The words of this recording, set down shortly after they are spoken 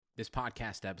This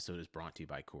podcast episode is brought to you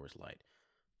by Coors Light.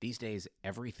 These days,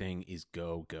 everything is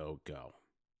go, go, go.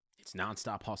 It's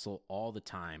nonstop hustle all the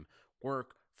time.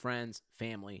 Work, friends,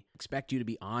 family expect you to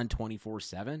be on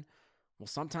 24/7. Well,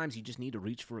 sometimes you just need to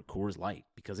reach for a Coors Light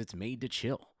because it's made to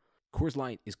chill. Coors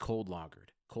Light is cold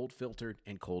lagered, cold filtered,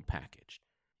 and cold packaged.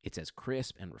 It's as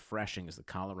crisp and refreshing as the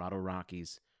Colorado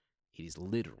Rockies. It is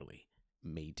literally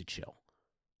made to chill.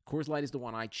 Coors Light is the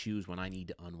one I choose when I need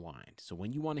to unwind. So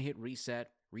when you want to hit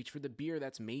reset, reach for the beer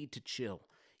that's made to chill.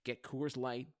 Get Coors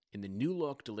Light in the new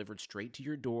look delivered straight to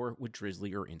your door with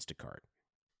Drizzly or Instacart.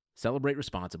 Celebrate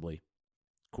responsibly.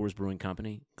 Coors Brewing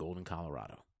Company, Golden,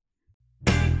 Colorado.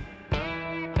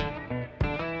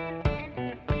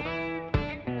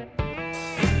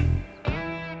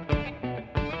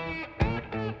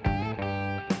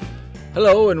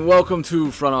 Hello and welcome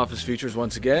to Front Office Features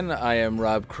once again. I am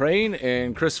Rob Crane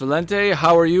and Chris Valente.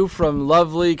 How are you from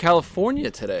lovely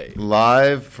California today?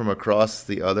 Live from across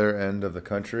the other end of the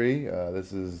country.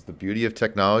 This is the beauty of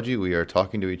technology. We are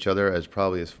talking to each other as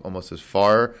probably almost as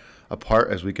far apart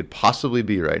as we could possibly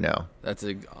be right now.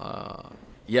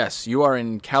 Yes, you are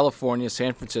in California,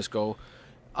 San Francisco.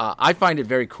 I find it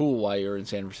very cool why you're in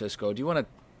San Francisco. Do you want to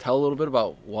tell a little bit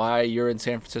about why you're in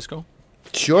San Francisco?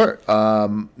 Sure.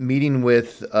 Meeting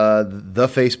with the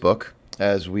Facebook,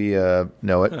 as we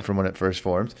know it from when it first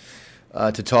formed,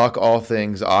 to talk all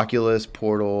things Oculus,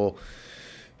 Portal,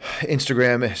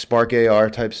 Instagram, Spark AR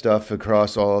type stuff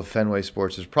across all of Fenway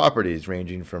Sports' properties,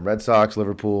 ranging from Red Sox,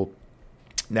 Liverpool,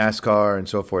 NASCAR, and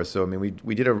so forth. So, I mean,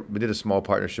 we did a small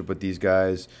partnership with these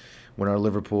guys when our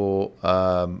Liverpool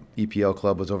EPL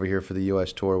club was over here for the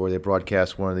U.S. tour, where they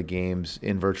broadcast one of the games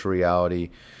in virtual reality.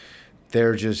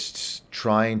 They're just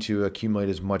trying to accumulate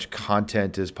as much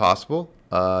content as possible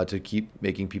to keep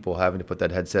making people having to put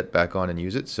that headset back on and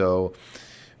use it. So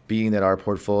being that our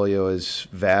portfolio is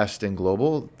vast and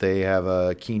global, they have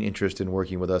a keen interest in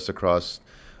working with us across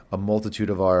a multitude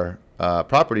of our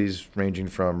properties, ranging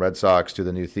from Red Sox to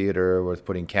the new theater, with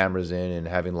putting cameras in and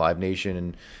having Live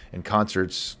Nation and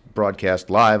concerts broadcast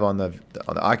live on the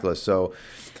Oculus. So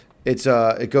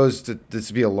it goes to this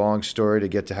to be a long story to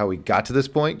get to how we got to this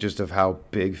point, just of how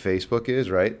big Facebook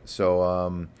is, right?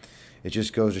 So it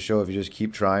just goes to show if you just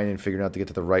keep trying and figuring out to get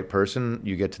to the right person,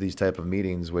 you get to these type of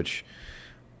meetings, which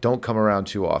don't come around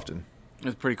too often.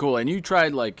 It's pretty cool. And you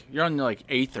tried, you're on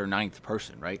 8th or 9th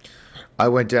person, right? I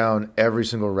went down every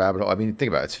single rabbit hole. I mean, think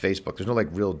about it. It's Facebook. There's no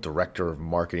real director of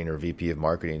marketing or VP of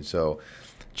marketing. So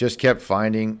just kept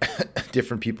finding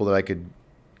different people that I could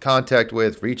contact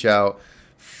with, reach out.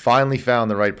 Finally found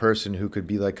the right person who could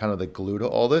be kind of the glue to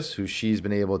all this, who she's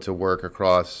been able to work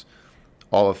across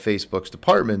all of Facebook's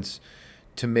departments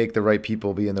to make the right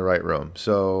people be in the right room.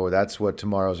 So that's what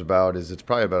tomorrow's about. It's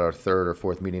probably about our third or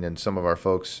fourth meeting, and some of our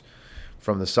folks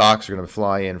from the Sox are going to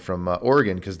fly in from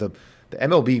Oregon, because the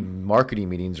MLB marketing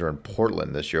meetings are in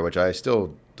Portland this year, which I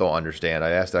still don't understand.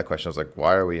 I asked that question. I was like,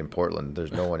 why are we in Portland?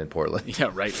 There's no one in Portland. Yeah,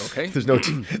 right. Okay. There's no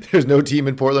team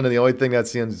in Portland, and the only thing that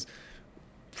seems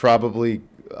probably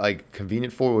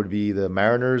convenient for would be the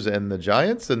Mariners and the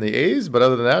Giants and the A's, but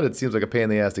other than that, it seems like a pain in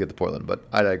the ass to get to Portland. But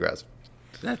I digress.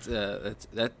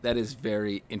 That is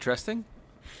very interesting.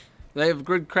 They have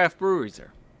good craft breweries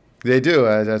there. They do.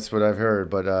 That's what I've heard.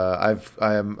 But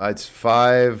it's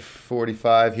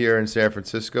 5:45 here in San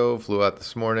Francisco. Flew out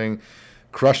this morning,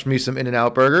 crushed me some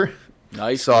In-N-Out burger.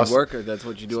 Nice. Good work. That's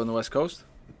what you do on the West Coast.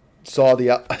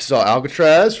 I saw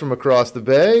Alcatraz from across the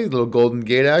bay, a little Golden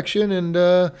Gate action, and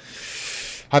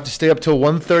have to stay up till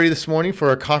 1:30 this morning for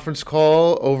a conference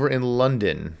call over in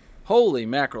London. Holy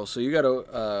mackerel. So you got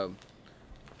a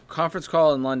conference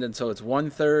call in London, so it's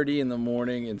 1:30 in the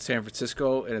morning in San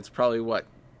Francisco, and it's probably,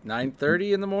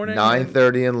 9:30 in the morning?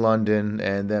 9:30 in London,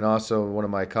 and then also one of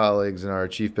my colleagues and our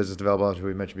chief business development officer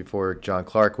we mentioned before, John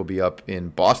Clark, will be up in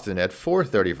Boston at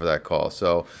 4:30 for that call.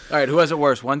 So, all right, who has it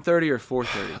worse, 1:30 or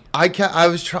 4:30? I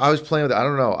was playing with it. I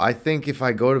don't know. I think if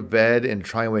I go to bed and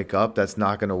try and wake up, that's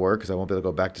not going to work because I won't be able to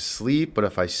go back to sleep. But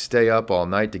if I stay up all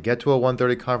night to get to a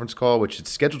 1:30 conference call, which is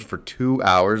scheduled for 2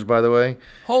 hours, by the way.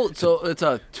 So it's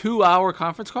a 2-hour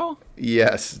conference call?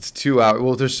 Yes, it's 2 hours.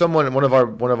 Well, there's one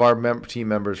of our team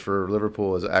members for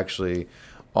Liverpool is actually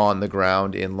on the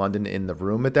ground in London in the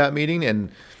room at that meeting,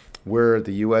 and we're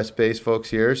the U.S. based folks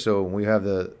here, so we have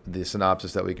the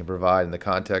synopsis that we can provide and the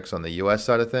context on the U.S.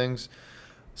 side of things.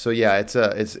 So yeah,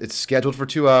 it's scheduled for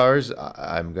 2 hours.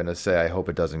 I'm gonna say I hope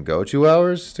it doesn't go 2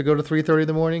 hours to go to 3:30 in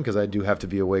the morning, because I do have to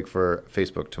be awake for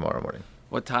Facebook tomorrow morning.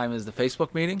 What time is the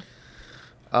Facebook meeting?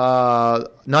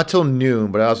 Not till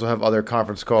noon, but I also have other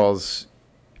conference calls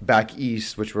back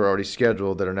east, which were already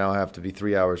scheduled, that are now have to be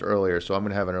 3 hours earlier. So I'm going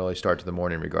to have an early start to the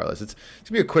morning regardless. It's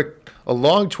going to be a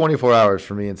long 24 hours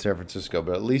for me in San Francisco,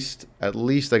 but at least I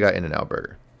got In-N-Out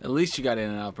Burger. At least you got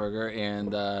In-N-Out Burger,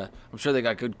 and I'm sure they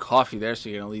got good coffee there, so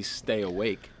you can at least stay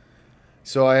awake.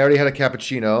 So I already had a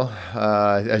cappuccino,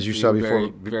 as you saw before. Very,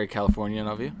 very Californian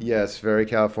of you. Yes, very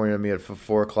California of me at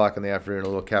 4 o'clock in the afternoon, a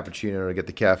little cappuccino to get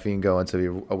the caffeine going to be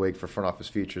awake for Front Office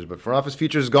Features. But Front Office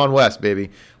Features has gone west, baby.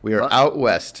 We are out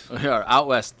west. We are out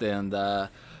west, and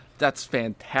that's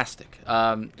fantastic.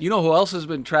 You know who else has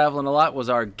been traveling a lot was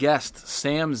our guest,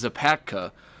 Sam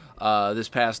Zapatka, this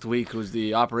past week, who's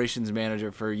the operations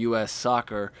manager for U.S.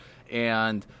 Soccer.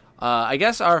 And I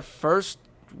guess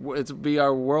it'll be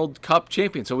our World Cup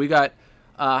champion. So we got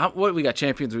what we got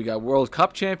champions. We got World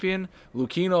Cup champion.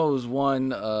 Lucchino's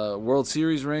won a World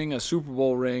Series ring, a Super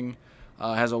Bowl ring,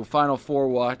 has a Final Four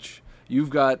watch. You've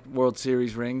got World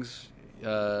Series rings.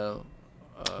 Yeah,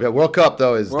 World Cup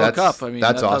though is World Cup. I mean,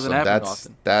 that's that awesome. doesn't happen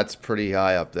often. That's pretty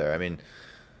high up there. I mean,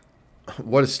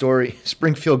 what a story!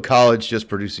 Springfield College just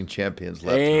producing champions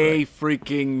left and right.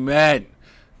 Freaking men,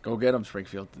 go get them,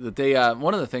 Springfield. They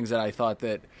one of the things that I thought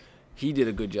that he did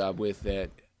a good job with, that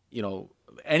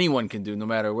anyone can do no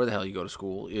matter where the hell you go to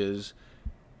school, is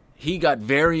he got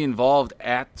very involved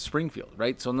at Springfield,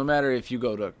 right? So no matter if you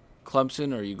go to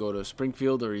Clemson or you go to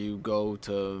Springfield or you go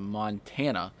to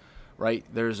Montana, right,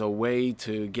 there's a way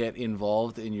to get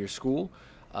involved in your school,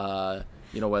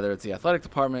 whether it's the athletic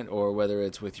department or whether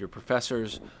it's with your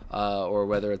professors or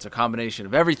whether it's a combination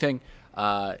of everything.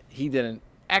 He did an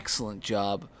excellent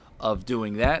job of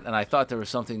doing that, and I thought there was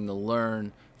something to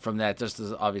learn from that, just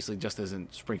as in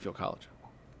Springfield College.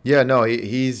 Yeah, no,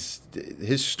 he's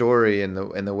his story and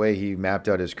the way he mapped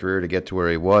out his career to get to where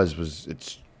he was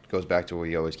it goes back to what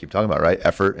we always keep talking about, right?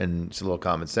 Effort and it's a little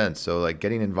common sense. So like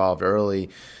getting involved early,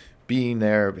 being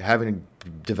there,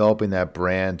 developing that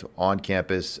brand on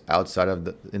campus, outside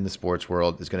of in the sports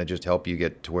world, is going to just help you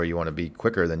get to where you want to be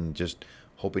quicker than just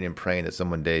hoping and praying that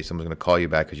someone's going to call you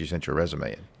back because you sent your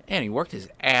resume in. And he worked his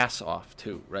ass off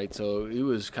too, right? So he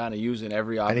was kind of using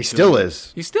every opportunity. And he still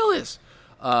is. He still is.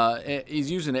 He's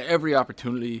using every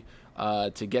opportunity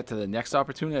to get to the next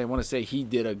opportunity. I want to say he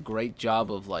did a great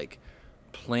job of like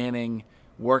planning,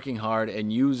 working hard,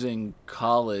 and using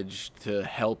college to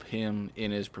help him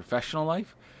in his professional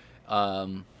life.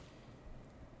 Not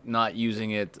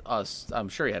using it. I'm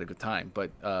sure he had a good time,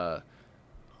 but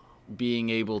being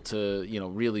able to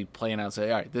really plan out and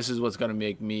say, all right, this is what's going to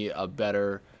make me a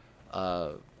better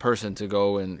person to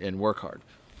go and work hard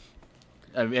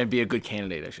and be a good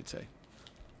candidate, I should say.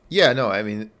 Yeah, no, I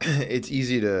mean, it's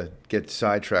easy to get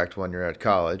sidetracked when you're at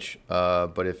college,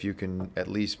 but if you can at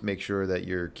least make sure that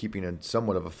you're keeping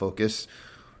somewhat of a focus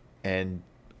and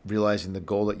realizing the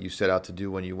goal that you set out to do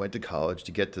when you went to college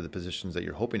to get to the positions that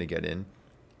you're hoping to get in,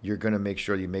 you're going to make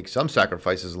sure you make some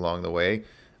sacrifices along the way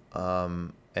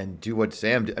and do what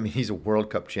Sam did. I mean, he's a World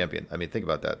Cup champion. I mean, think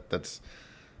about that.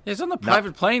 He's on the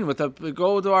private plane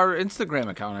go to our Instagram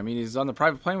account. I mean, he's on the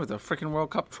private plane with a freaking World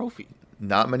Cup trophy.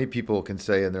 Not many people can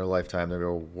say in their lifetime they're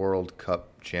a World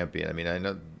Cup champion. I mean, I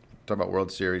know talk about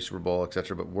World Series, Super Bowl,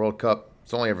 etc., but World Cup,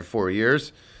 it's only every 4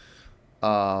 years,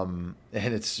 and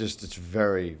it's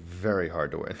very, very hard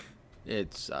to win.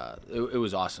 It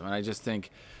was awesome, and I just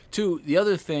think, too, the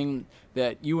other thing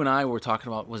that you and I were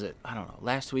talking about, was it, I don't know,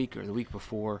 last week or the week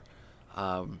before,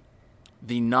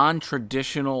 the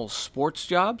non-traditional sports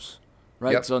jobs,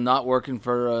 right? Yep. So not working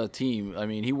for a team. I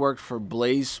mean, he worked for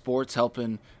Blaze Sports,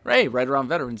 helping, right around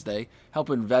Veterans Day,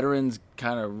 helping veterans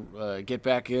kind of get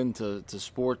back into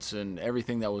sports and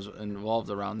everything that was involved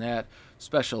around that.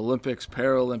 Special Olympics,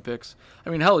 Paralympics. I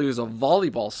mean, hell, he was a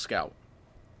volleyball scout.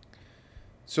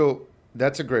 So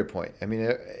that's a great point. I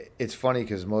mean, it's funny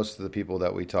because most of the people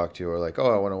that we talk to are like,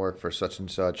 oh, I want to work for such and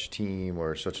such team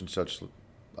or such and such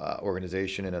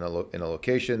organization in a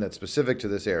location that's specific to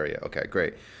this area. Okay,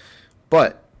 great.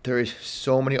 But there is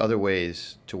so many other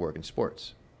ways to work in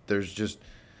sports. There's just,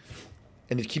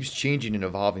 and it keeps changing and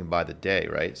evolving by the day,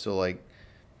 right? So like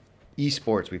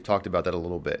esports, we've talked about that a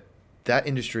little bit. That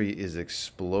industry is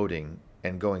exploding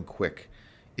and going quick.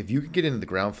 If you can get into the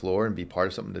ground floor and be part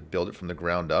of something to build it from the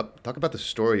ground up, talk about the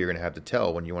story you're going to have to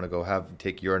tell when you want to go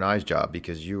take your and I's job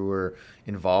because you were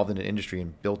involved in an industry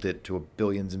and built it to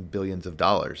billions and billions of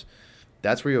dollars.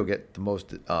 That's where you'll get the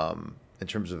most in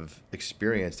terms of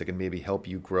experience that can maybe help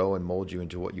you grow and mold you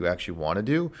into what you actually want to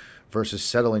do versus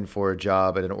settling for a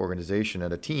job at an organization,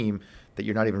 at a team that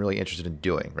you're not even really interested in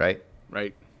doing, right?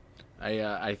 Right.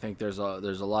 I think there's a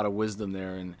lot of wisdom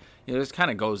there, and this kind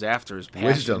of goes after his passion.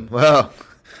 Wisdom. Well,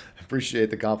 I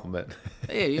appreciate the compliment.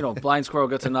 Hey, blind squirrel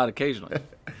gets a nut occasionally.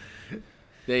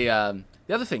 They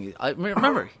The other thing,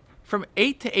 remember, from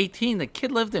 8 to 18, the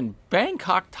kid lived in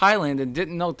Bangkok, Thailand, and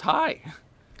didn't know Thai.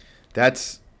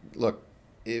 Look,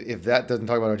 if that doesn't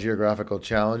talk about our geographical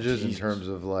challenges in terms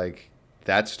of like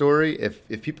that story,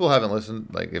 if people haven't listened,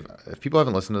 like if people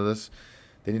haven't listened to this,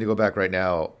 they need to go back right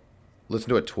now, listen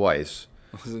to it twice.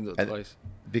 Listen to it twice.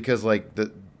 Because like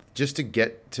just to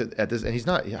get to at this, and he's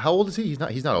not. How old is he?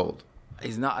 He's not old.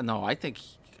 He's not. No, I think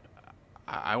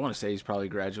I want to say he's probably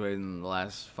graduated in the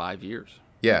last 5 years.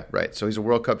 Yeah, right. So he's a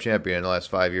World Cup champion in the last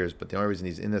 5 years, but the only reason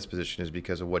he's in this position is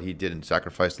because of what he did and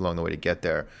sacrificed along the way to get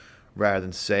there. Rather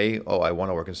than say, "Oh, I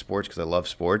want to work in sports because I love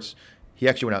sports," he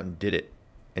actually went out and did it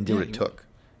and did what it took.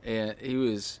 And he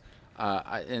was,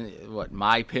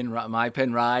 my pen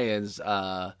Rai is,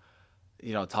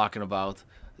 talking about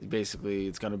basically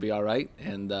it's going to be all right,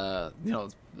 and the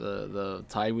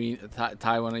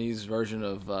Taiwanese version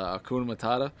of Hakuna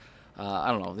Matata.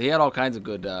 I don't know. He had all kinds of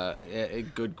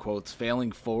good quotes.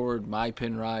 Failing forward, my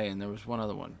pen Rai, and there was one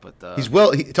other one. But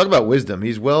talk about wisdom.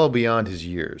 He's well beyond his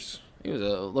years. He was.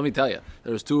 Let me tell you,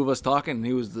 there was two of us talking, and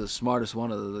he was the smartest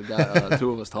one of the guy.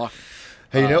 Two of us talking.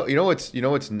 Hey, you know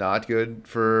what's not good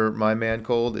for my man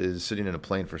cold is sitting in a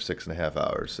plane for 6.5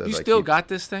 hours. You still got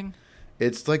this thing?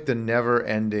 It's like the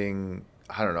never-ending.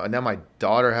 I don't know. And now my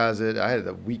daughter has it. I had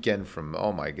the weekend from.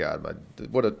 Oh my God,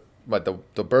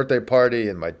 the birthday party,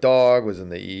 and my dog was in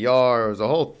the ER. It was a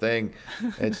whole thing.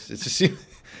 It's just.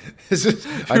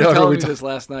 I know. Telling me this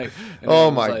last night.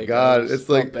 Oh my God! It was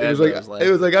like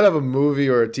out of a movie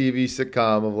or a TV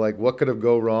sitcom of like what could have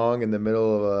go wrong in the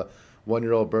middle of a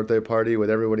 1-year-old birthday party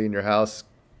with everybody in your house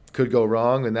could go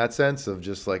wrong in that sense of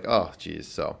just like, oh geez.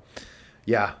 So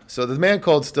yeah. So the man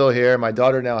cold's still here. My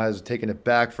daughter now has taken it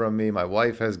back from me. My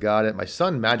wife has got it. My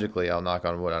son magically, I'll knock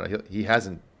on wood on it. He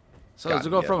hasn't. So does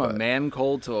it go from a man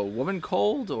cold to a woman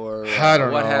cold, or I don't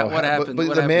know what happened?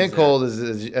 But the man cold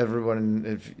is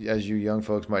everyone, as you young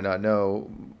folks might not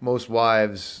know, most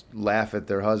wives laugh at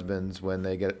their husbands when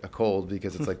they get a cold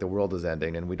because it's like the world is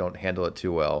ending and we don't handle it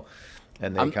too well,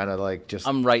 and they kind of like just.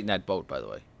 I'm right in that boat, by the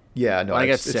way. Yeah, no. When I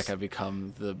get sick, I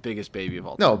become the biggest baby of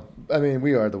all time. No, I mean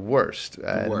we are the worst. We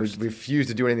refuse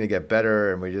to do anything to get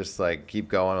better, and we just like keep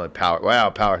going, like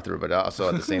power through. But also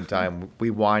at the same time, we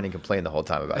whine and complain the whole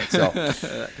time about it.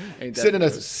 So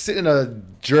sit in a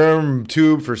germ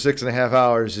tube for 6.5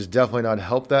 hours is definitely not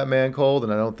help that man cold,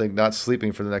 and I don't think not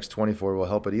sleeping for the next 24 will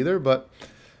help it either. But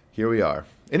here we are,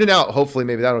 in and out. Hopefully,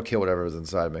 maybe that'll kill whatever is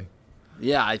inside of me.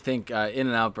 Yeah, I think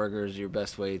In-N-Out Burger is your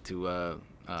best way to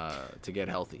get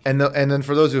healthy. And then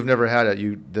for those who have never had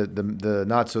it, the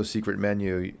not so secret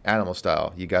menu, animal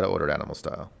style. You got to order it animal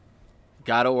style.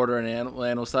 Got to order an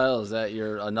animal style. Is that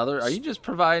your another? Are you just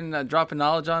providing dropping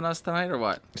knowledge on us tonight, or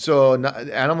what? So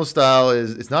animal style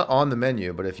it's not on the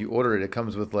menu, but if you order it, it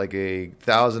comes with like a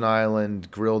Thousand Island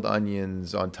grilled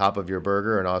onions on top of your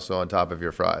burger and also on top of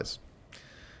your fries.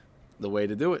 The way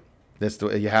to do it.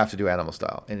 You have to do animal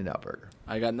style In-N-Out Burger.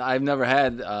 I've never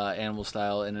had animal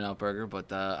style In-N-Out Burger,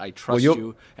 but I trust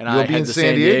you. And you'll be in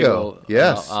San Diego.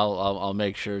 Yes, I'll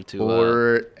make sure to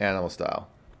order it animal style.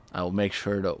 I will make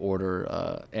sure to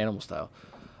order animal style.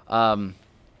 I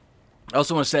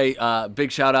also want to say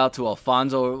big shout out to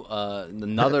Alfonso,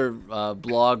 another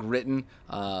blog written.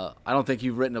 I don't think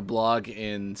you've written a blog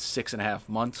in 6.5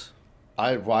 months.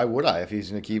 Why would I if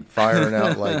he's going to keep firing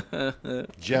out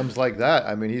like gems like that?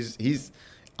 I mean, he's.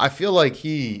 I feel like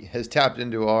he has tapped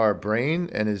into our brain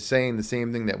and is saying the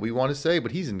same thing that we want to say,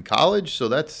 but he's in college, so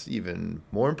that's even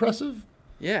more impressive.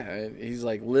 Yeah, he's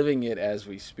like living it as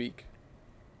we speak.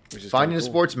 Which is finding cool. A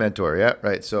sports mentor, yeah,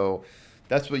 right. So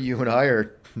that's what you and I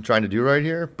are trying to do right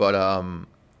here. But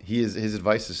his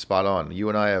advice is spot on. You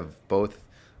and I have both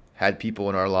had people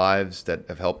in our lives that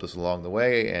have helped us along the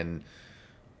way, and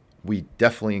we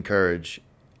definitely encourage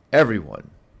everyone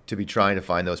to be trying to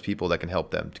find those people that can help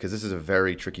them, because this is a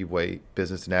very tricky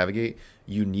business to navigate.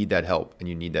 You need that help and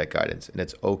you need that guidance, and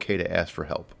it's okay to ask for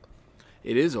help.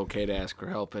 It is okay to ask for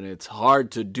help, and it's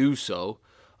hard to do so,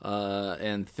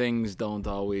 and things don't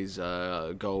always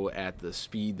go at the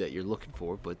speed that you're looking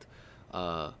for, but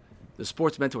the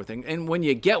sports mentor thing, and when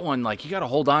you get one, like, you got to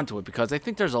hold on to it, because I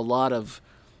think there's a lot of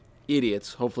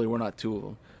idiots, hopefully we're not two of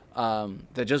them,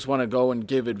 that just want to go and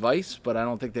give advice, but I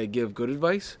don't think they give good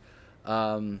advice.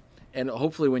 And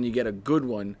hopefully when you get a good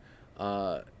one,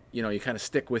 you kind of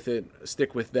stick with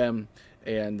them,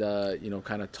 and,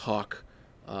 kind of talk,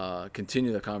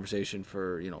 continue the conversation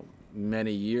for,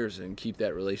 many years and keep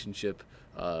that relationship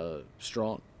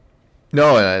strong.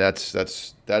 No, and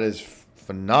that is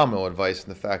phenomenal advice in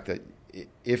the fact that it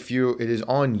is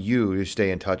on you to stay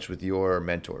in touch with your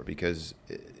mentor, because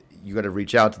you got to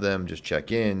reach out to them, just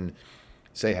check in,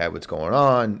 say hi, what's going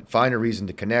on, find a reason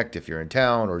to connect if you're in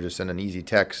town, or just send an easy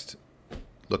text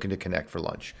looking to connect for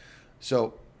lunch.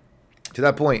 So to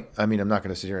that point, I mean, I'm not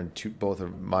going to sit here and toot both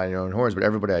of my own horns, but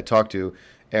everybody I talk to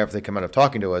after they come out of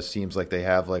talking to us seems like they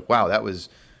have like, wow, that was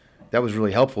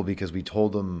really helpful because we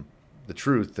told them the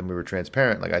truth and we were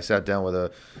transparent. Like I sat down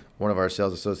with one of our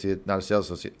sales associate, not a sales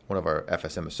associate, one of our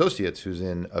FSM associates who's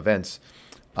in events,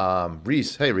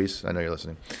 Reese. Hey, Reese, I know you're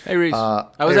listening. Hey, Reese. I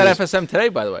was at FSM today,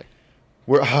 by the way.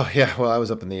 I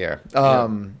was up in the air.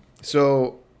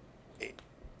 So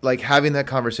like having that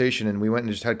conversation, and we went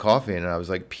and just had coffee, and I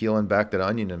was like peeling back that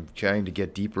onion and trying to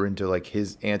get deeper into like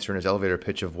his answer and his elevator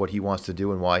pitch of what he wants to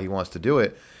do and why he wants to do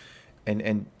it.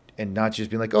 And not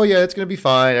just being like, oh yeah, it's going to be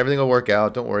fine. Everything will work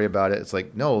out. Don't worry about it. It's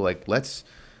like, no, like let's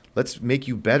make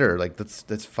you better. Like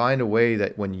let's find a way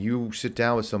that when you sit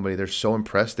down with somebody, they're so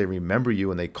impressed, they remember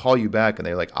you and they call you back and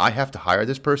they're like, I have to hire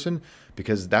this person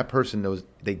because that person knows,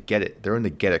 they get it. They're in the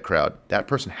get it crowd. That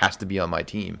person has to be on my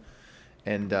team.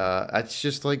 And that's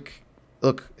just like,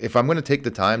 look, if I'm going to take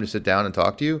the time to sit down and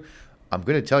talk to you, I'm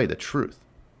going to tell you the truth.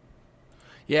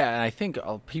 Yeah, and I think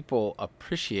people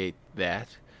appreciate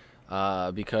that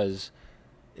because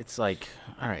it's like,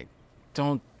 all right,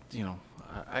 don't,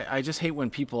 I just hate when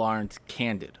people aren't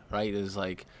candid, right? It's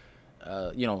like,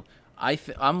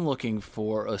 I'm looking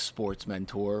for a sports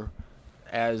mentor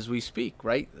as we speak,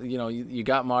 right? You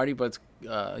got Marty, but it's,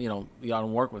 you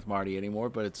don't work with Marty anymore,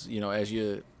 but it's,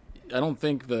 I don't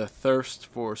think the thirst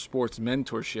for sports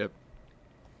mentorship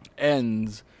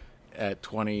ends at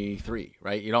 23,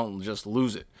 right? You don't just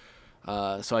lose it.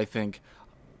 So I think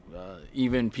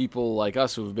even people like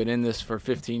us who've been in this for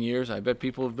 15 years, I bet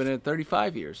people who've been in it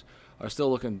 35 years, are still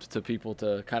looking to people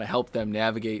to kind of help them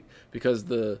navigate, because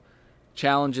the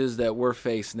challenges that we're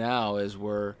faced now as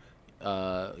we're,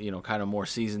 kind of more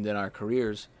seasoned in our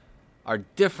careers are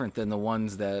different than the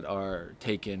ones that are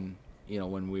taken,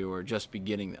 when we were just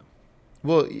beginning them.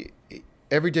 Well,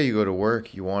 every day you go to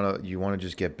work, you want to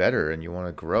just get better and you want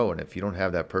to grow. And if you don't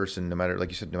have that person, no matter, like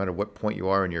you said, no matter what point you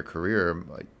are in your career,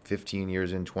 like 15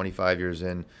 years in, 25 years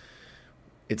in,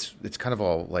 it's kind of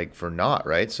all like for naught,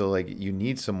 right? So like you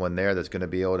need someone there that's going to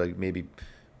be able to maybe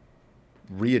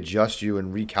readjust you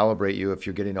and recalibrate you if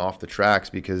you're getting off the tracks,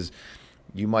 because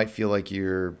you might feel like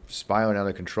you're spiraling out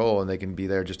of control, and they can be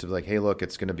there just to be like, hey, look,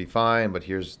 it's going to be fine, but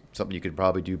here's something you could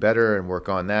probably do better and work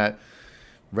on that,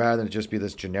 rather than just be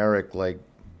this generic like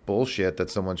bullshit that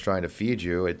someone's trying to feed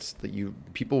you. It's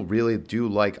that people really do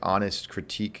like honest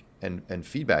critique and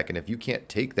feedback. And if you can't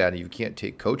take that and you can't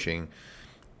take coaching,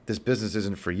 this business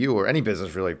isn't for you, or any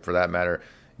business really for that matter.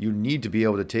 You need to be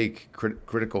able to take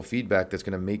critical feedback that's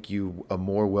going to make you a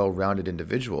more well-rounded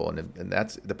individual. And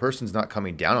that's, the person's not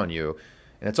coming down on you.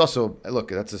 And it's also, look,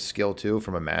 that's a skill too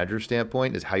from a manager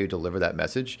standpoint, is how you deliver that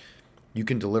message. You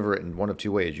can deliver it in one of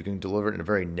two ways. You can deliver it in a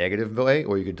very negative way,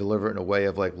 or you could deliver it in a way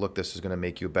of like, look, this is going to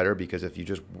make you better, because if you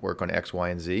just work on X, Y,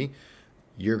 and Z,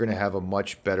 you're going to have a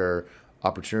much better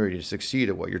opportunity to succeed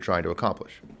at what you're trying to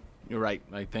accomplish. You're right.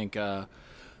 I think the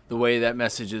way that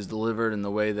message is delivered and the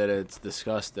way that it's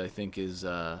discussed, I think is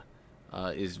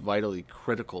vitally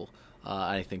critical.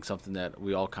 I think something that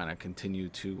we all kind of continue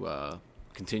to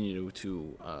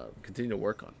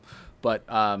work on. But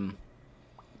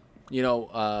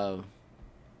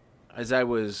as I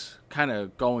was kind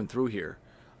of going through here,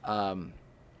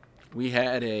 we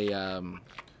had a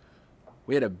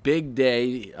big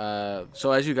day.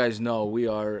 So as you guys know, we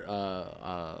are,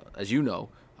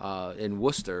 in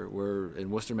Worcester. We're in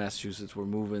Worcester, Massachusetts. We're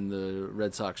moving the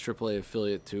Red Sox AAA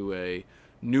affiliate to a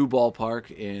new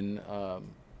ballpark in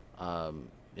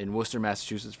Worcester,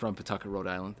 Massachusetts, from Pawtucket, Rhode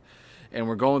Island. And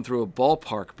we're going through a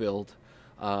ballpark build.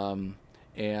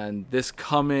 And this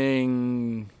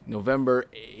coming November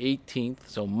 18th,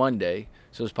 so Monday,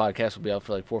 so this podcast will be out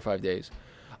for like 4 or 5 days,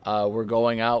 we're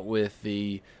going out with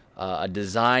a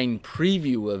design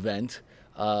preview event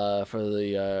for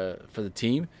the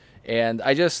team. And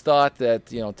I just thought that,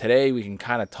 today we can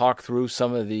kind of talk through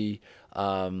some of the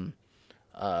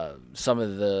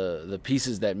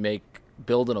pieces that make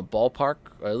building a ballpark,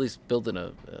 or at least building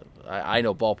I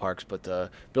know ballparks, but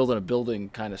building a building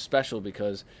kind of special,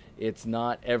 because it's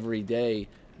not every day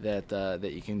that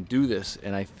you can do this.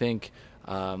 And I think,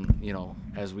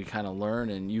 as we kind of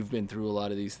learn, and you've been through a lot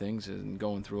of these things and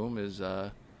going through them,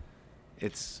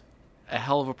 it's a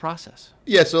hell of a process.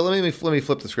 Yeah, so let me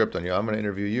flip the script on you. I'm going to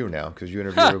interview you now, because you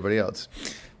interview everybody else.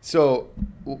 So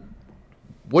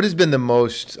what has been the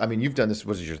most, I mean, you've done this,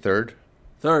 was it your third?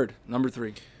 Third, number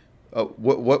 3.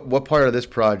 What part of this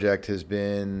project has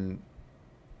been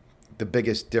the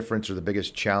biggest difference or the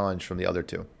biggest challenge from the other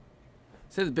two?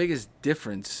 I'd say the biggest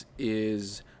difference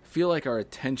is feel like our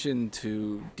attention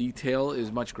to detail is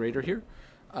much greater here.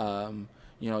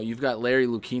 You've got Larry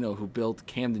Lucchino, who built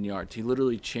Camden Yards. He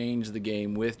literally changed the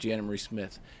game with Janet Marie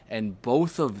Smith, and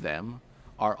both of them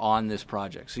are on this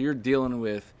project. So you're dealing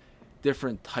with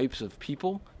different types of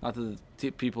people. Not that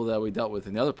the people that we dealt with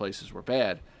in the other places were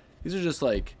bad. These are just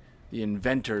like the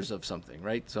inventors of something,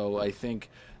 right? So I think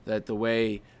that the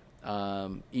way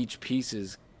each piece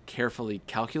is carefully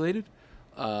calculated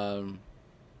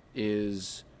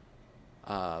is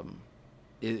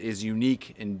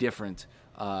unique and different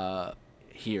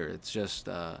here. It's just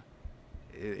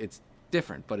it's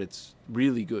different, but it's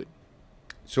really good.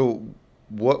 So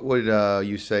what would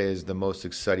you say is the most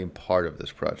exciting part of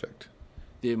this project?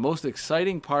 The most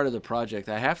exciting part of the project,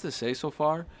 I have to say so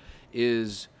far,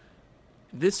 is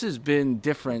this has been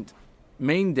different.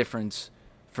 Main difference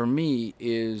for me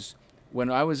is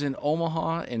when I was in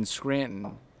Omaha and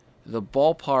Scranton, the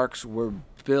ballparks were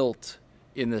built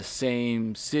in the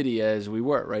same city as we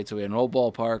were, right? So we had an old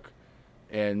ballpark,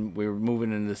 and we were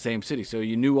moving into the same city. So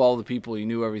you knew all the people, you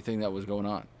knew everything that was going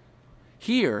on.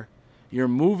 Here, you're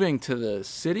moving to the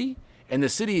city, and the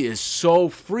city is so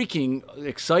freaking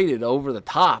excited over the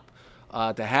top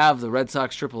to have the Red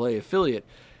Sox AAA affiliate.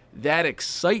 That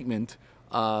excitement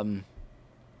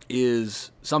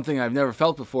is something I've never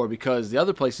felt before, because the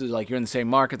other places, like you're in the same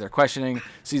market, they're questioning.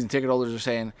 Season ticket holders are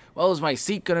saying, well, is my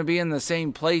seat going to be in the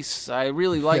same place? I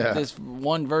really like this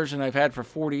one version I've had for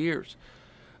 40 years.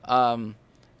 And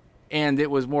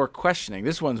it was more questioning.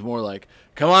 This one's more like,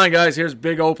 come on, guys, here's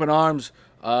big open arms.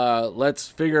 Let's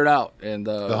figure it out. And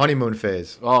the honeymoon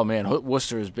phase. Oh, man,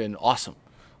 Worcester has been awesome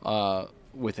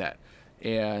with that.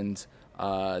 And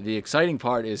the exciting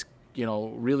part is,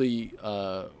 really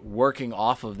working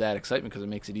off of that excitement, because it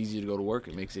makes it easy to go to work.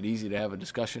 It makes it easy to have a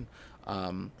discussion.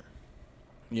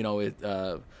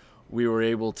 We were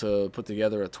able to put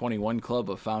together a 21 club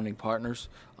of founding partners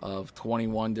of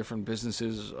 21 different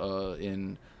businesses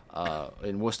in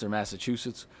Worcester,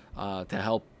 Massachusetts, to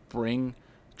help bring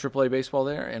AAA baseball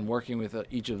there. And working with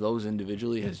each of those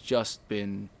individually has just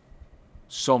been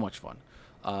so much fun.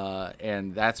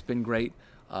 And that's been great.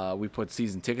 We put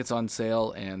season tickets on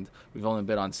sale, and we've only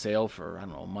been on sale for, a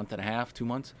month and a half, 2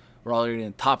 months. We're already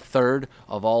in the top third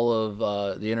of all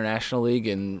of the International League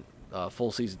in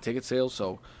full season ticket sales.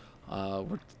 So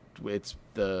it's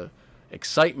the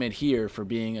excitement here for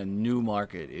being a new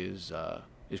market is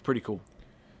pretty cool.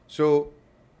 So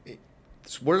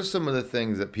what are some of the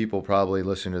things that people probably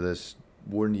listening to this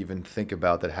wouldn't even think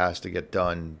about that has to get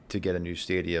done to get a new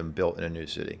stadium built in a new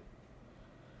city?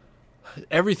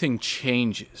 Everything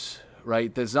changes,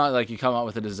 right? It's not like you come out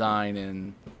with a design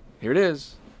and here it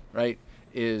is, right?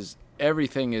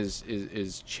 Everything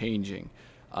is changing.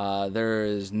 There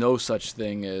is no such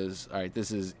thing as, all right,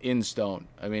 this is in stone.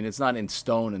 I mean, it's not in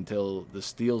stone until the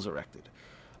steel's erected.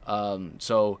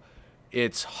 So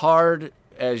it's hard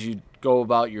as you go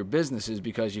about your businesses,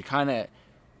 because you kind of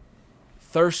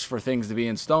thirst for things to be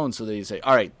in stone, so that you say,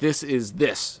 all right, this is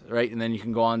this, right? And then you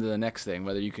can go on to the next thing,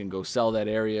 whether you can go sell that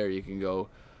area or you can go,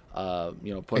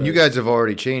 put. And you guys have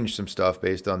already changed some stuff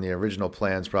based on the original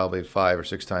plans, probably 5 or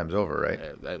 6 times over, right?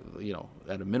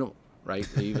 At a minimum, right?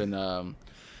 Even,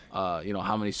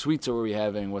 how many suites are we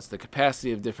having? What's the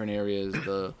capacity of different areas?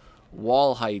 The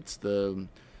wall heights, you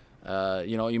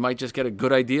might just get a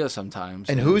good idea sometimes.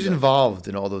 And who's involved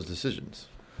in all those decisions?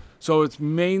 So it's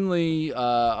mainly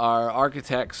our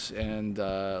architects and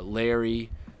Larry,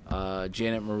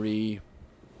 Janet Marie,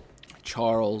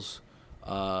 Charles.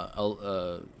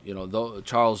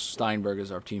 Charles Steinberg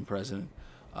is our team president.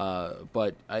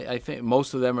 But I think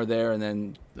most of them are there, and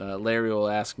then Larry will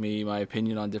ask me my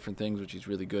opinion on different things, which he's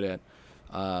really good at.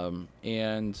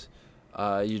 And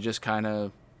you just kind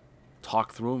of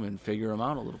talk through them and figure them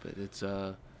out a little bit.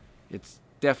 It's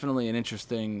definitely an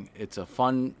interesting. It's a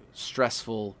fun,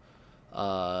 stressful,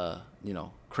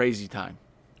 crazy time.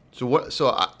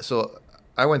 So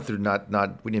I went through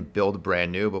we didn't build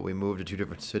brand new, but we moved to 2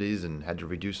 different cities and had to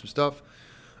redo some stuff.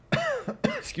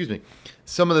 Excuse me.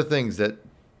 Some of the things that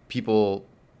people,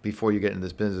 before you get into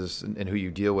this business and who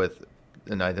you deal with,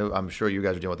 and I'm sure you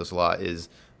guys are dealing with this a lot, is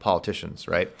politicians,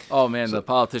 right? Oh man, the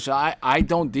politician. I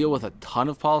don't deal with a ton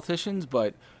of politicians,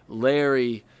 but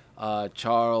Larry,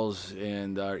 Charles,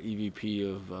 and our EVP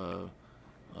of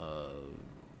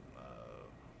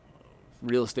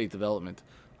real estate development,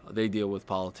 they deal with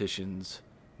politicians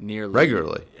nearly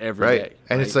regularly every right. day.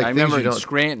 And right? it's like, I remember in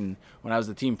Scranton, when I was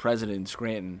the team president in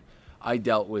Scranton, I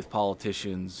dealt with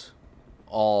politicians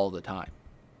all the time.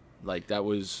 Like that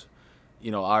was,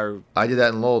 I did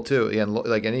that in Lowell too. Yeah, and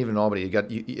even in Albany,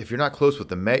 if you're not close with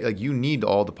the mayor, like you need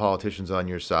all the politicians on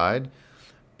your side,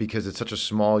 because it's such a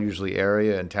small usually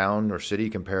area in town or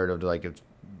city compared to like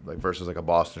versus like a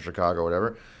Boston, Chicago, or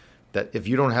whatever. That if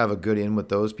you don't have a good in with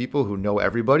those people who know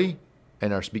everybody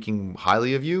and are speaking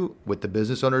highly of you with the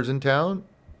business owners in town,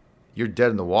 you're dead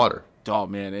in the water. Oh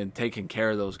man, and taking care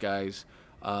of those guys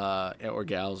or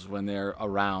gals when they're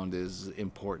around is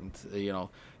important. You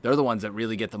know, they're the ones that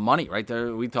really get the money, right?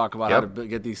 We talk about how to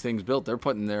get these things built. They're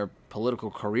putting their political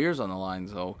careers on the line.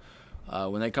 So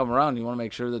when they come around, you want to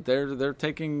make sure that they're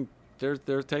taken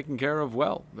care of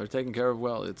well. They're taken care of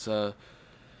well. It's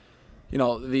you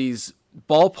know, these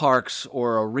ballparks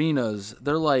or arenas,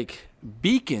 they're like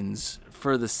beacons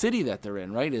for the city that they're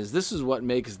in, right? This is what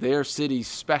makes their city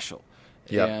special.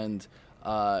 Yep. And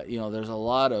you know, there's a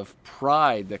lot of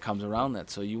pride that comes around that.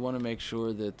 So you want to make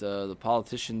sure that the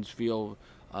politicians feel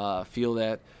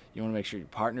that. You want to make sure your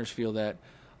partners feel that.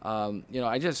 You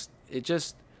know,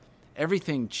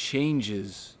 everything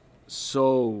changes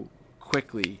so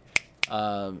quickly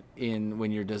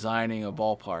when you're designing a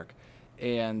ballpark,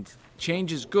 and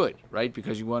change is good, right?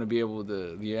 Because you want to be able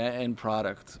to the end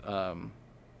product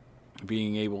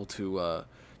being able to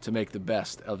make the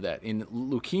best of that. And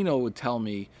Lucchino would tell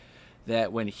me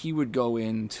that when he would go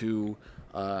into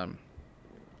when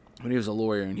he was a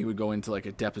lawyer and he would go into like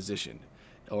a deposition,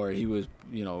 or he was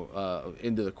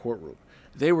into the courtroom,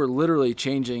 they were literally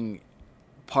changing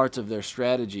parts of their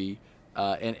strategy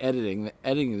and editing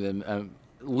them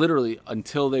literally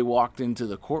until they walked into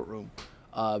the courtroom.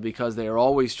 Because they are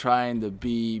always trying to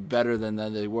be better than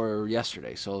they were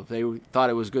yesterday. So if they thought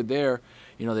it was good there,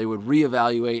 you know, they would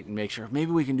reevaluate and make sure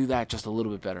maybe we can do that just a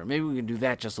little bit better. Maybe we can do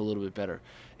that just a little bit better.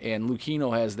 And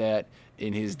Lucchino has that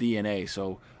in his DNA.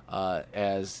 So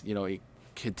as you know, he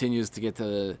continues to get to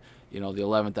the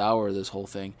 11th hour of this whole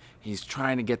thing, he's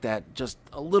trying to get that just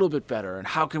a little bit better. And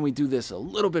how can we do this a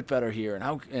little bit better here?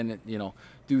 And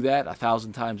do that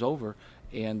 1,000 times over.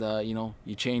 And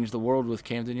you change the world with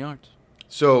Camden Yards.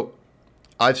 So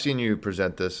I've seen you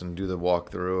present this and do the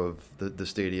walkthrough of the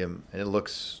stadium, and it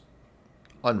looks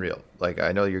unreal. Like,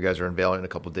 I know you guys are unveiling it in a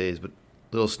couple of days, but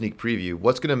little sneak preview.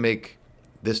 What's going to make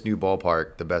this new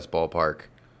ballpark the best ballpark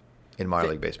in minor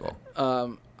league baseball?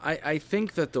 I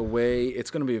think that the way it's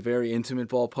going to be a very intimate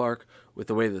ballpark with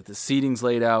the way that the seating's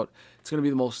laid out. It's going to be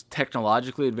the most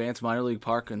technologically advanced minor league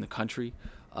park in the country.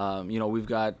 We've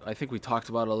got, I think we talked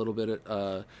about it a little bit,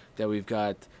 that we've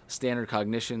got standard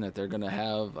cognition, that they're going to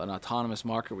have an autonomous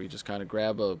marker where you just kind of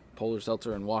grab a Polar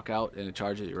Seltzer and walk out and it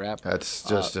charges your app. That's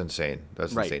just insane.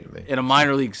 That's right. insane to me. In a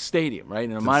minor league stadium, right?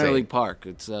 In a minor insane. League park.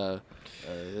 It's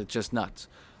just nuts.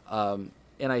 And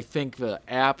I think the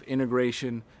app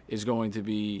integration is going to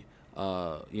be,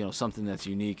 something that's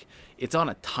unique. It's on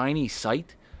a tiny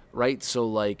site, right? So,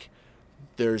 like,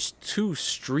 there's 2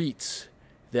 streets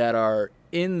that are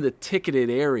in the ticketed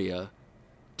area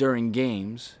during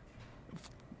games.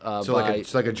 It's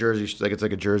like a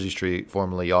Jersey Street,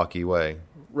 formerly Yawkey Way.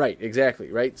 Right,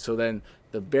 exactly, right? So then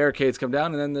the barricades come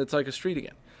down, and then it's like a street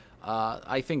again.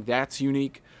 I think that's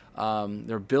unique.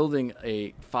 They're building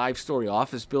a 5-story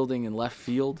office building in left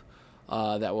field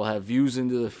that will have views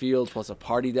into the field, plus a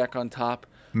party deck on top.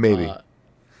 Maybe.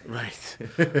 Right.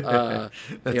 That's a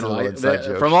little inside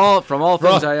joke. From all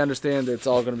things I understand, it's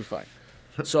all going to be fine.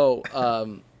 So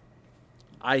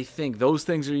I think those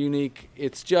things are unique.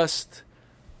 It's just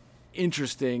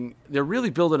interesting. They're really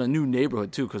building a new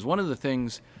neighborhood, too, because one of the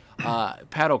things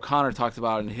Pat O'Connor talked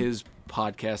about in his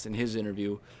podcast, in his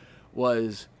interview,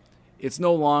 was it's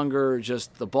no longer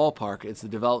just the ballpark, it's the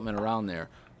development around there.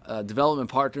 Development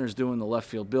partner is doing the left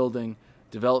field building.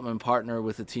 Development partner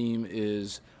with the team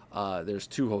is there's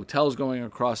 2 hotels going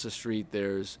across the street.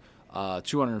 There's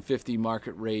 250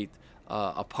 market rate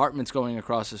apartments going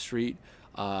across the street.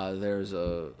 There's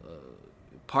a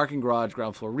parking garage,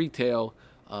 ground floor retail.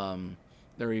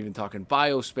 They're even talking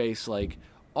biospace. Like,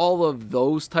 all of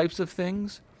those types of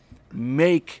things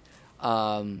make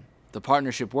the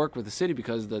partnership work with the city,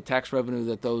 because the tax revenue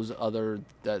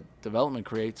that development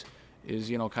creates is,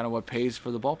 kind of what pays for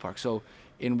the ballpark. So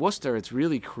in Worcester, it's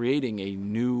really creating a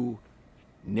new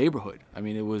neighborhood. I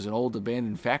mean, it was an old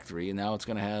abandoned factory, and now it's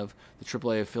going to have the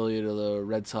AAA affiliate of the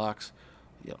Red Sox,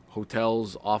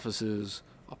 hotels, offices,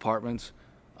 apartments.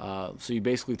 So you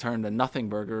basically turned a nothing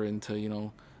burger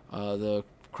into, the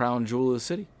crown jewel of the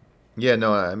city. Yeah,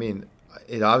 no, I mean,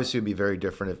 it obviously would be very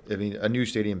different. A new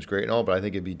stadium's great and all, but I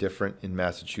think it'd be different in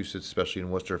Massachusetts, especially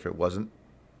in Worcester, if it wasn't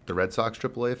the Red Sox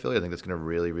AAA affiliate. I think that's going to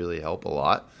really, really help a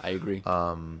lot. I agree.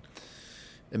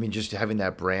 I mean, just having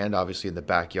that brand, obviously, in the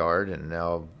backyard, and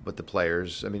now with the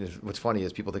players. I mean, what's funny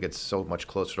is people think it's so much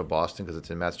closer to Boston because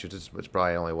it's in Massachusetts. It's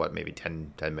probably only, maybe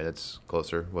 10 minutes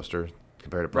closer, Worcester,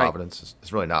 compared to Providence. Right.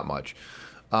 It's really not much.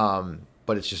 But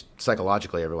but it's just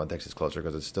psychologically everyone thinks it's closer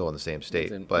because it's still in the same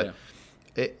state. But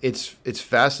yeah. It's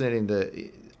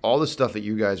fascinating all the stuff that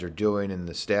you guys are doing and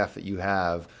the staff that you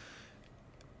have,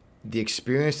 the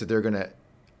experience that they're going to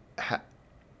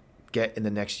get in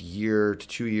the next year to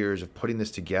 2 years of putting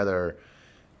this together.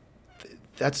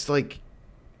 That's like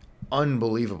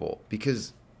unbelievable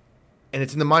and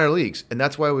it's in the minor leagues. And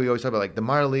that's why we always talk about like the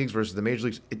minor leagues versus the major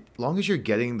leagues. As long as you're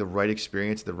getting the right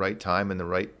experience at the right time and the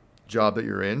right job that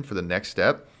you're in for the next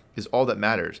step is all that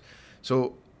matters.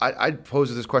 So I'd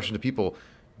pose this question to people.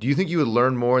 Do you think you would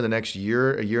learn more in the next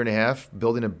year, a year and a half,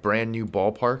 building a brand new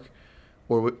ballpark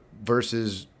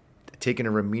versus taking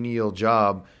a remedial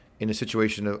job in a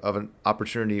situation of an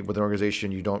opportunity with an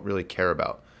organization you don't really care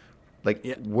about? Like,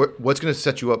 what's going to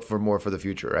set you up for the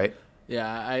future, right? Yeah,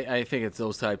 I think it's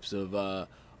those types of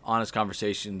honest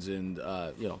conversations, and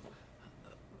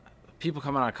people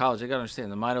coming out of college, they got to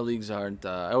understand the minor leagues aren't.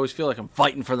 I always feel like I'm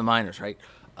fighting for the minors, right?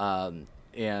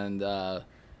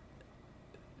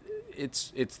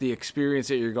 It's the experience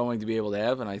that you're going to be able to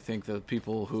have, and I think the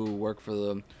people who work for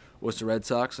the Worcester Red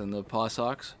Sox and the Paw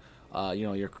Sox,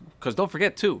 because don't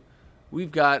forget too,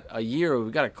 we've got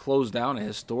to close down a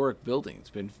historic building. It's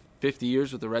been 50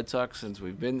 years with the Red Sox since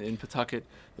we've been in Pawtucket.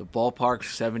 The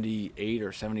ballpark's 78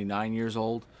 or 79 years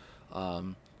old.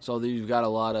 So you've got a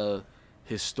lot of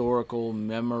historical,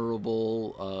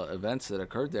 memorable events that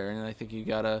occurred there, and I think you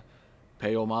got to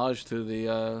pay homage to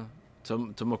the to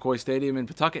McCoy Stadium in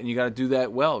Pawtucket, and you got to do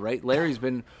that well, right?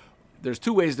 There's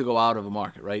two ways to go out of a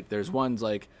market, right? There's one's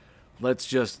like, let's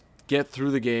just get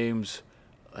through the games,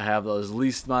 have the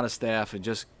least amount of staff, and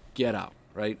just get out,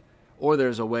 right? Or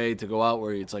there's a way to go out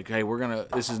where it's like, hey,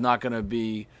 this is not going to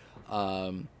be,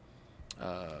 a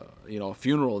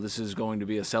funeral. This is going to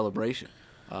be a celebration.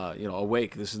 A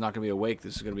wake. This is not going to be a wake.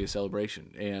 This is going to be a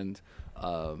celebration. And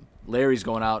Larry's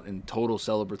going out in total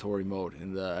celebratory mode,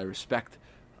 and I respect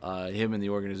him and the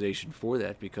organization for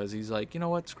that, because he's like, you know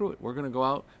what, screw it. We're going to go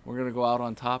out. We're going to go out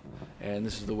on top, and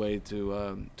this is the way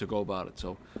to go about it.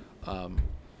 So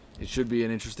it should be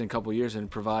an interesting couple of years and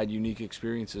provide unique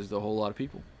experiences to a whole lot of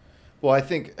people. Well, I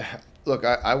think, look,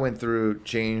 I went through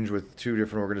change with 2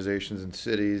 different organizations and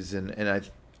cities, and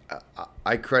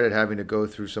I credit having to go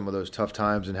through some of those tough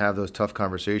times and have those tough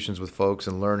conversations with folks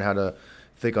and learn how to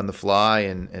think on the fly,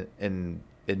 and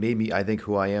it made me, I think,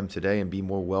 who I am today and be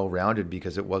more well-rounded,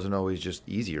 because it wasn't always just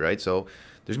easy, right? So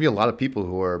there's going to be a lot of people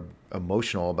who are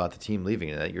emotional about the team leaving,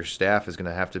 and that your staff is going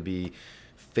to have to be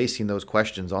facing those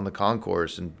questions on the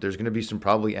concourse, and there's going to be some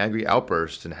probably angry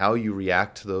outbursts, and how you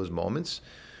react to those moments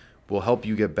will help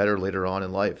you get better later on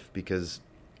in life, because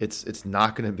it's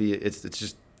not going to be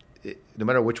no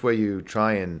matter which way you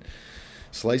try and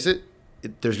slice it,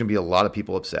 there's going to be a lot of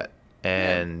people upset,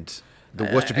 and the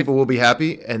Worcester people will be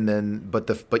happy, and then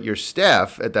but your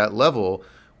staff at that level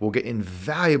will get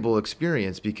invaluable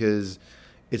experience, because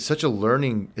it's such a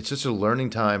learning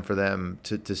time for them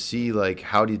to see, like,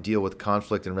 how do you deal with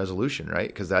conflict and resolution, right?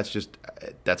 Because that's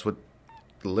what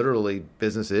literally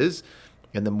business is.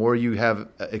 And the more you have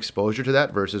exposure to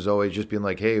that versus always just being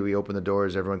like, hey, we open the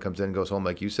doors, everyone comes in and goes home,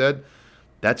 like you said,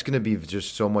 that's going to be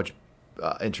just so much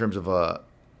in terms of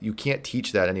you can't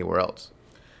teach that anywhere else.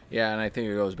 Yeah, and I think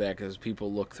it goes back as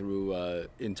people look through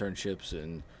internships,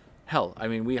 and hell, I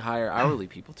mean, we hire hourly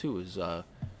people too.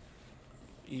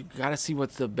 You got to see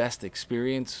what's the best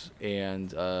experience, and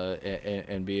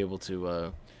be able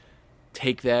to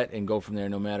take that and go from there,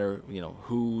 no matter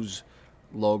whose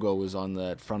logo is on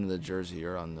the front of the jersey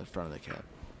or on the front of the cap.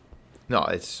 No,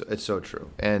 it's so true.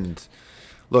 And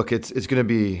look, it's going to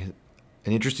be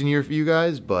an interesting year for you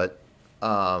guys, but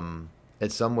in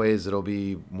some ways it'll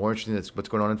be more interesting than what's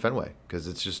going on in Fenway, because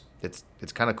it's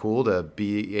kind of cool to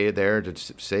be there to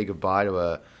say goodbye to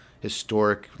a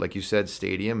historic, like you said,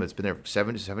 stadium. It's been there for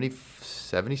 78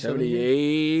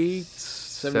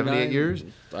 years.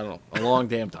 I don't know, a long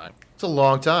damn time. It's a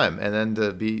long time, and then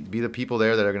to be the people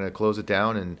there that are going to close it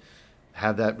down and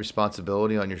have that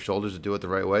responsibility on your shoulders to do it the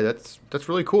right way. That's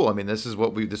really cool. I mean, that's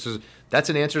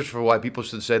an answer for why people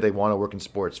should say they want to work in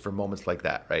sports, for moments like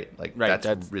that, right? Like, right.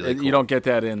 That's really cool. You don't get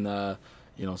that in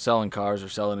selling cars or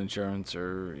selling insurance,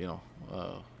 or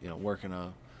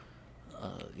working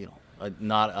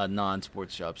not a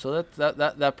non-sports job. So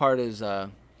that part is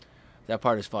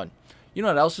fun. You know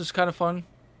what else is kind of fun?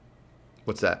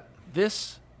 What's that?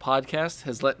 This podcast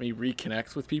has let me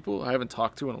reconnect with people I haven't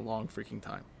talked to in a long freaking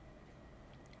time.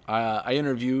 I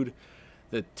interviewed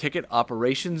the ticket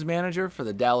operations manager for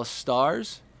the Dallas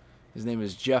Stars. His name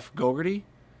is Jeff Gogarty.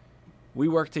 We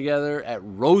worked together at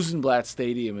Rosenblatt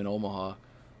Stadium in Omaha.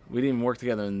 We didn't even work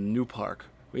together in New Park.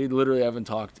 We literally haven't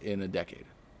talked in a decade.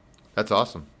 That's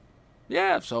awesome.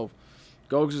 Yeah, so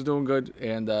Gogs is doing good,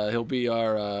 and he'll be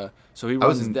our. So he I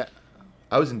was runs. in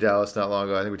I was in Dallas not long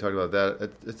ago. I think we talked about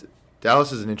that.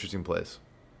 Dallas is an interesting place.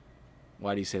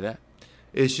 Why do you say that?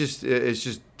 It's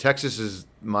just Texas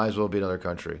might as well be another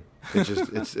country.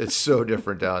 It's so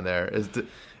different down there.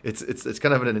 It's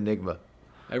kind of an enigma.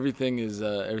 Everything is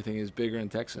bigger in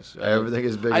Texas. Everything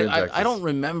is bigger in Texas. I don't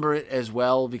remember it as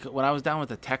well because when I was down with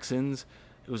the Texans,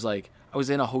 it was like I was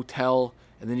in a hotel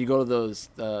and then you go to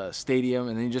the stadium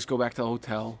and then you just go back to the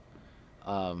hotel.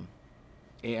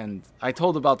 And I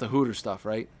told about the Hooters stuff,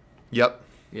 right? Yep.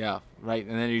 Yeah, right.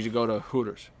 And then you go to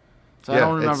Hooters. So Yeah, I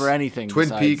don't remember it's anything. Twin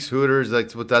besides, Peaks, Hooters,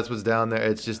 that's what's down there.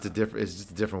 It's just a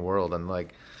different world. And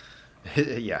like,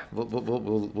 yeah,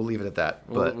 we'll leave it at that.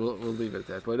 But We'll leave it at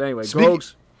that. But anyway, Speak-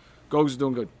 Gogs is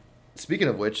doing good. Speaking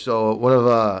of which, so one of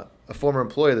a former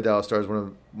employee of the Dallas Stars,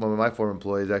 one of my former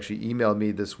employees, actually emailed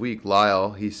me this week,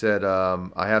 Lyle. He said,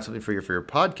 "I have something for your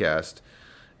podcast,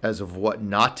 as of what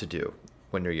not to do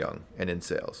when you're young and in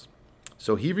sales."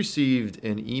 So he received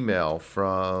an email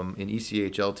from an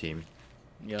ECHL team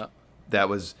Yeah. that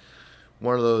was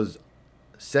one of those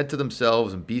sent to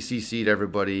themselves and BCC'd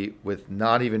everybody with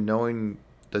not even knowing,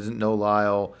 doesn't know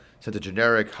Lyle. Sent a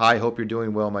generic, "Hi, hope you're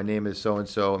doing well. My name is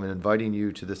so-and-so. I'm inviting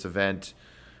you to this event.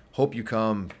 Hope you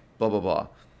come, blah, blah, blah."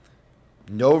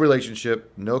 No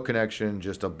relationship, no connection,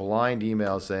 just a blind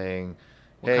email saying,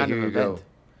 What "Hey, kind here of you event? go."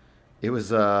 It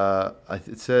was,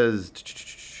 it says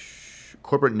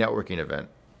corporate networking event.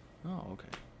 Oh, okay.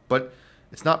 But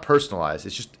it's not personalized.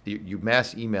 It's just you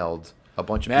mass emailed a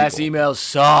bunch of Mass people. emails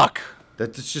suck.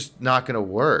 That's just not going to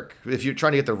work. If you're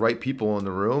trying to get the right people in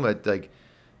the room,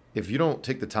 if you don't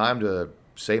take the time to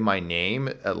say my name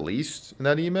at least in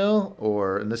that email,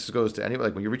 and this goes to anyone,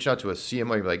 like when you're reaching out to a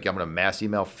CMO, you're like, I'm going to mass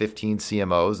email 15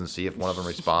 CMOs and see if one of them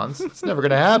responds. It's never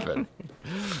going to happen.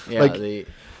 Yeah, Like-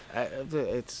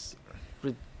 it's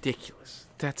ridiculous.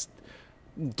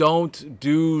 Don't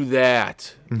do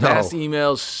that. No. Mass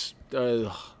emails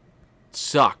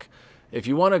suck. If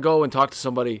you want to go and talk to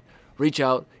somebody, reach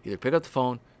out, either pick up the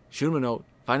phone, shoot them a note,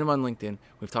 find them on LinkedIn.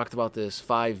 We've talked about this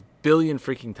 5 billion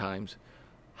freaking times.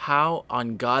 How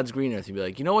on God's green earth you'd be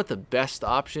like, you know what the best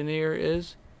option here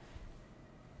is?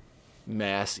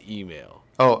 Mass email.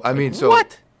 Oh, I mean, so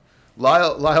What?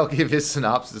 Lyle gave his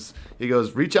synopsis. He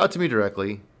goes, "Reach out to me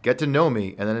directly, get to know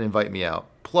me, and then invite me out.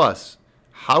 Plus,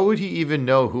 how would he even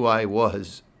know who I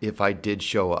was if I did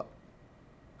show up?"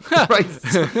 Right?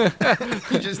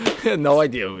 He just, No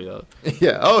idea. You know.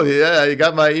 yeah. Oh, yeah. You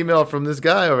got my email from this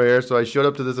guy over here, so I showed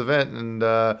up to this event. And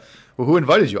well, who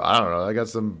invited you? I don't know. I got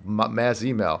some mass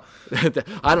email. I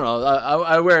don't know.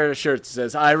 I wear a shirt that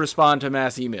says, "I respond to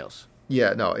mass emails."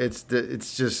 Yeah. No. It's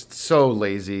just so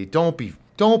lazy. Don't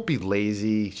be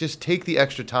lazy. Just take the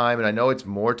extra time. And I know it's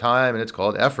more time and it's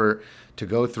called effort to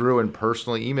go through and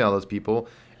personally email those people.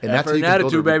 And that's how Effort you and can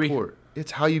build a attitude, baby. rapport.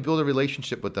 It's how you build a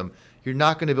relationship with them. You're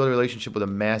not going to build a relationship with a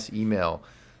mass email.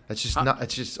 That's just not.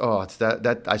 It's just it's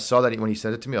that. I saw that when he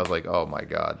sent it to me. I was like, oh my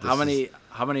god. How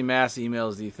many mass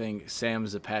emails do you think Sam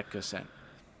Zapatka sent?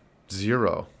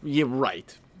 Zero. Yeah,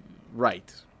 right.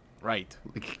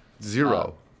 Like,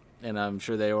 zero. And I'm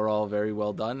sure they were all very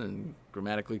well done and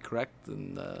grammatically correct.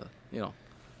 And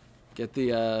get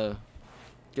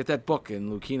that book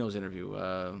in Lucchino's interview,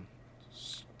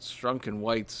 Shrunken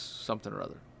Whites something or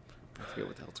other. I forget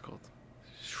what the hell it's called.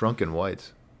 Shrunken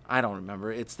Whites. I don't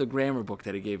remember. It's the grammar book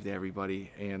that he gave to everybody,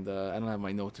 and I don't have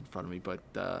my notes in front of me, but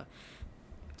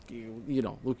you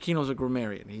know, Lucchino's a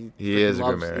grammarian. He freaking is a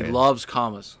loves, grammarian. He loves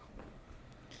commas.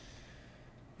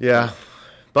 Yeah.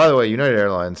 By the way, United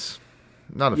Airlines.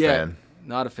 Not a fan.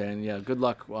 Not a fan. Yeah, good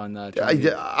luck on.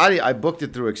 I booked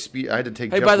it through Expedia. I had to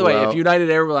take. Hey, by the way, JetBlue if out. United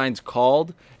Airlines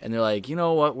called and they're like, you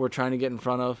know what, we're trying to get in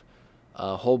front of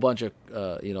a whole bunch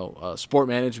of sport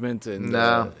management and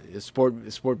No.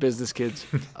 sport business kids,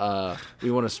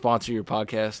 we want to sponsor your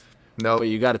podcast. Nope. But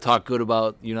you got to talk good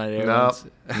about United No.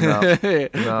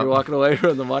 Airlines. No. You're walking away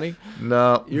from the money.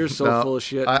 No, You're so no. full of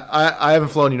shit. I haven't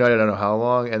flown United. I don't know how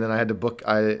long, and then I had to book.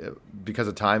 Because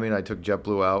of timing, I took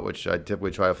JetBlue out, which I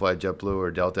typically try to fly JetBlue or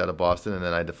Delta out of Boston, and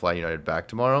then I had to fly United back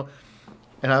tomorrow.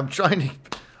 And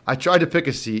I tried to pick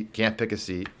a seat, can't pick a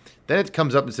seat. Then it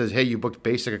comes up and says, "Hey, you booked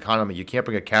basic economy. You can't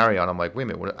bring a carry-on." I'm like, "Wait a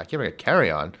minute, I can't bring a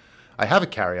carry-on. I have a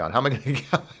carry-on. How am I going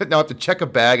to now? I have to check a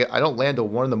bag. I don't land till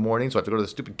 1 a.m, so I have to go to the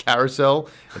stupid carousel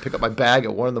and pick up my bag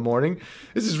at 1 a.m.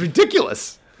 This is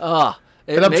ridiculous."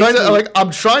 And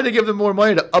I'm trying to give them more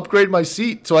money to upgrade my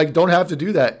seat so I don't have to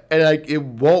do that, and it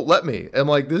won't let me. I'm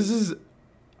like, this is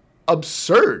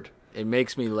absurd. It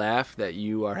makes me laugh that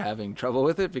you are having trouble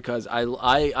with it because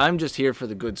I'm just here for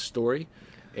the good story,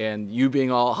 and you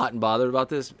being all hot and bothered about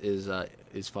this is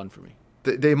fun for me.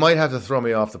 they might have to throw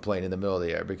me off the plane in the middle of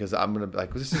the air because I'm gonna be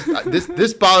like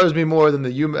this bothers me more than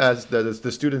the UMass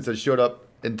the students that showed up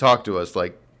and talked to us.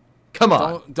 Like, come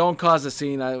on, don't cause a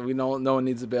scene. We know no one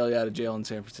needs to bail you out of jail in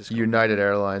San Francisco. United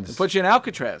Airlines They'll put you in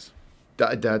Alcatraz.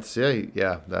 That's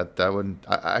that wouldn't.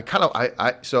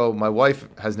 So my wife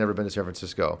has never been to San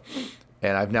Francisco,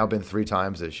 and I've now been 3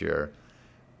 times this year,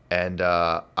 and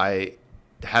I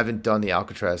haven't done the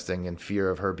Alcatraz thing in fear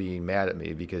of her being mad at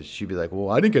me because she'd be like,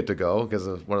 well, I didn't get to go because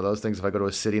of one of those things. If I go to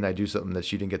a city and I do something that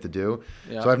she didn't get to do.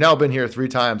 Yeah. So I've now been here 3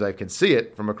 times. I can see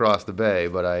it from across the bay,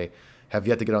 but I have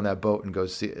yet to get on that boat and go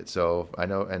see it. So I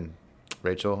know, and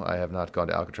Rachel, I have not gone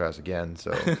to Alcatraz again,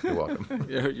 so you're welcome.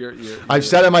 I've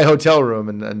sat in my hotel room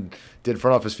and did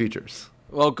front office features.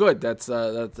 Well, good. That's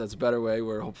a better way.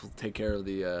 We're hopeful to take care of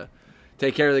the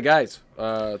guys.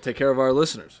 Take care of our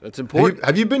listeners. It's important.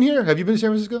 Have you been here? Have you been to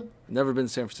San Francisco? Never been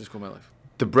to San Francisco in my life.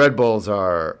 The bread bowls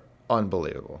are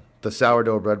unbelievable. The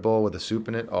sourdough bread bowl with the soup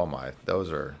in it. Oh my,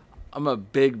 those are. I'm a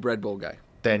big bread bowl guy.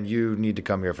 Then you need to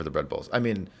come here for the bread bowls. I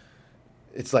mean,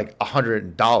 it's like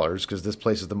 $100 because this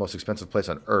place is the most expensive place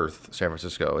on earth, San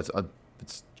Francisco. It's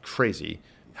crazy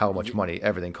how much money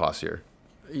everything costs here.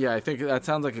 Yeah, I think that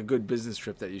sounds like a good business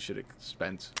trip that you should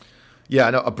expense. Yeah,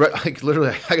 no,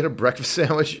 literally, I got a breakfast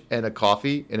sandwich and a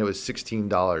coffee, and it was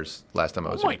 $16 last time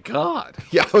I was here. Oh my God!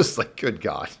 Yeah, I was like, good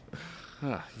God.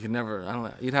 You'd never. I don't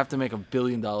know. You'd have to make $1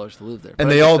 billion to live there.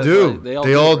 And they all do.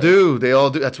 They all do.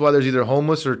 That's why there's either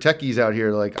homeless or techies out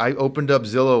here. Like, I opened up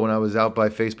Zillow when I was out by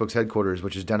Facebook's headquarters,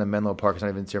 which is down in Menlo Park. It's not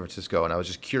even in San Francisco. And I was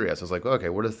just curious. I was like, okay,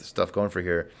 what is this stuff going for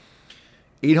here?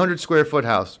 800 square foot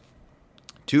house,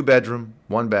 2 bedroom,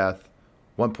 1 bath,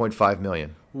 1.5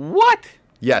 million. What?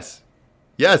 Yes.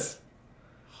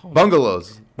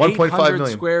 Bungalows, 1.5 million.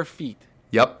 800 square feet.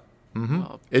 Yep.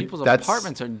 Mm-hmm. People's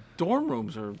apartments and dorm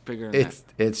rooms are bigger than that.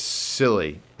 It's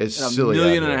silly. It's and silly.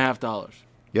 $1.5 million.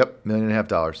 Yep, $1.5 million.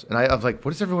 And I was like,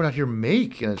 what does everyone out here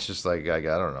make? And it's just like, I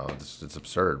don't know. It's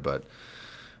absurd. But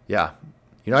yeah,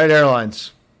 United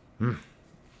Airlines. Not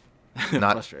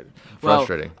frustrating.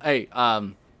 Frustrating. Well, hey,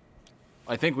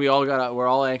 I think we're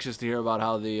all anxious to hear about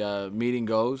how the meeting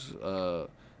goes.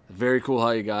 Very cool how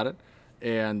you got it.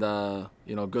 And,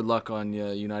 good luck on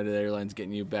United Airlines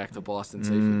getting you back to Boston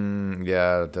safely.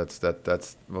 Yeah, that's the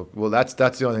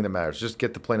only thing that matters. Just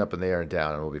get the plane up in the air and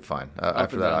down, and we'll be fine.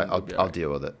 After that, I'll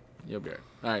deal with it. You'll be all right.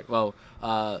 All right. Well,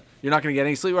 you're not going to get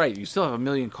any sleep, right? You still have a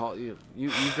million calls. You've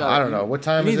got. I don't know what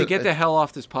time. You need to get the hell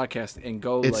off this podcast and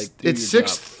go. It's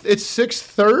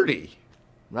 6:30.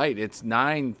 Right. It's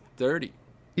 9:30.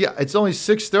 Yeah, it's only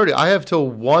 6:30. I have till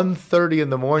 1:30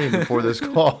 in the morning before this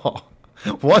call.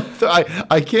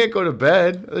 I can't go to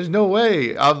bed. There's no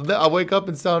way. I'll wake up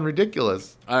and sound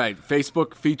ridiculous. All right,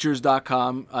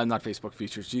 FacebookFeatures.com. Not Facebook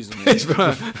Features. Jesus.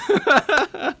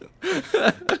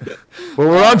 Well,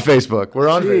 we're on Facebook. We're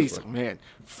on Facebook. Man.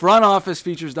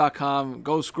 FrontOfficeFeatures.com.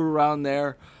 Go screw around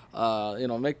there.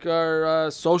 Make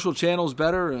our social channels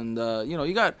better, and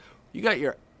you got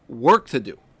your work to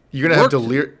do. You're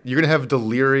gonna have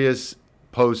delirious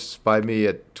posts by me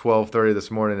at 12:30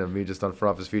 this morning of me just on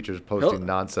Front Office Features posting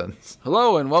nonsense.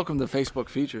 Hello and welcome to Facebook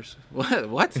Features.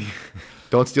 What?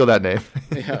 Don't steal that name.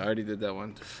 Yeah, I already did that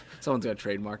one. Someone's got to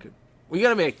trademark it. We got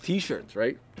to make T-shirts,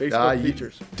 right? Facebook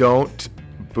Features. Don't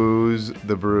booze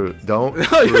the brew. Don't.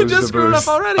 No, you just screwed up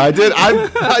already. I did. I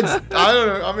don't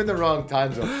know. I'm in the wrong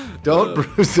time zone. Don't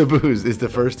bruise the booze is the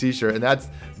first T-shirt, and that's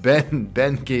Ben.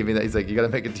 Ben gave me that. He's like, you got to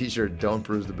make a T-shirt. Don't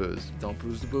bruise the booze. Don't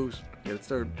bruise the booze. Get it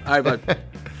started. All right, bud.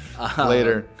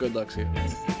 Later. Good luck to you.